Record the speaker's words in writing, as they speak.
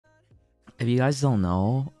If you guys don't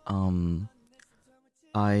know,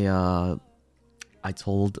 I I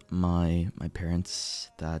told my parents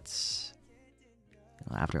that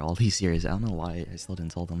after all these years, I don't know why I still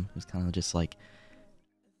didn't tell them. It was kind of just like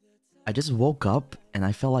I just woke up and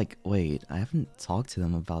I felt like, wait, I haven't talked to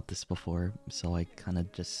them about this before, so I kind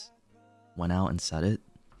of just went out and said it.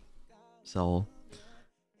 So,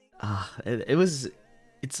 it was,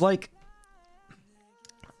 it's like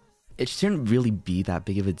it shouldn't really be that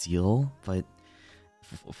big of a deal, but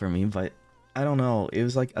for me, but I don't know. It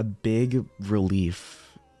was like a big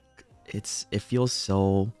relief. It feels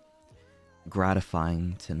so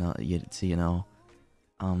gratifying to know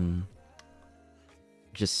um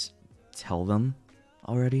just tell them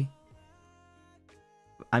already.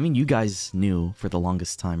 I mean, you guys knew for the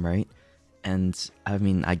longest time, right? And I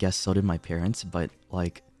mean, I guess so did my parents, but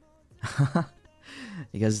like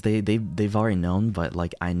because they've already known, but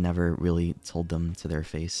like I never really told them to their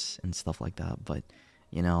face and stuff like that. But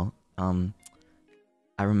you know,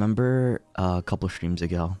 I remember a couple of streams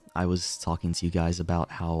ago, I was talking to you guys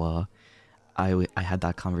about how I had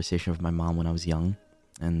that conversation with my mom when I was young,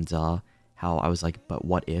 and how I was like, but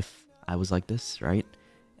what if I was like this, right?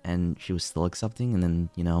 And she was still accepting, and then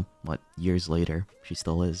what, years later, she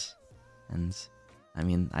still is. And I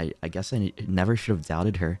mean, I guess I never should have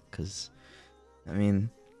doubted her, because I mean,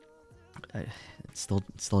 it's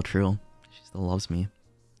still true. She still loves me,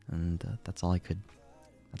 and that's all I could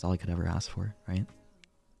ever ask for, right?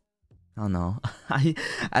 I don't know.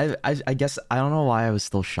 I guess I don't know why I was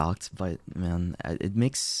still shocked, but man, it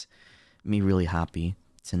makes me really happy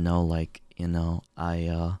to know, like,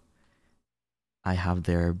 I have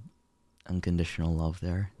their unconditional love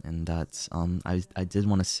there, and that's I did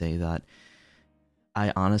want to say that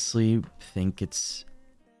I honestly think it's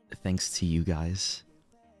thanks to you guys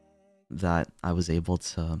that I was able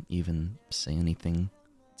to even say anything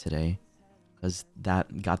today, because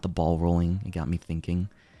that got the ball rolling. It got me thinking.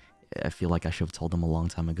 I feel like I should have told them a long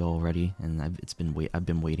time ago already, and I've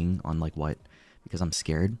been waiting on, like, what, because I'm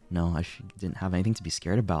scared. No, didn't have anything to be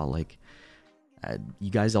scared about. Like, you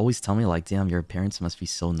guys always tell me, like, damn, your parents must be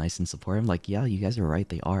so nice and supportive. I'm like, yeah, you guys are right,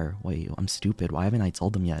 they are. Wait, I'm stupid. Why haven't I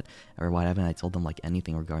told them yet? Or why haven't I told them, like,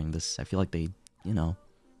 anything regarding this? I feel like they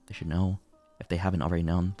should know if they haven't already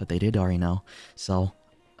known, but they did already know. So,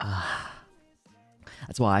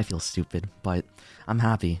 that's why I feel stupid, but I'm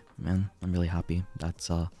happy, man. I'm really happy. That's,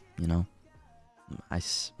 you know,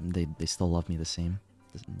 they still love me the same,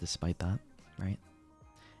 despite that, right?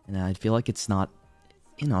 And I feel like it's not,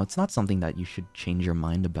 it's not something that you should change your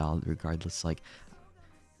mind about, regardless, like,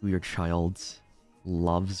 who your child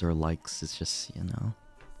loves or likes. It's just,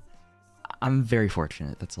 I'm very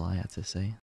fortunate. That's all I have to say.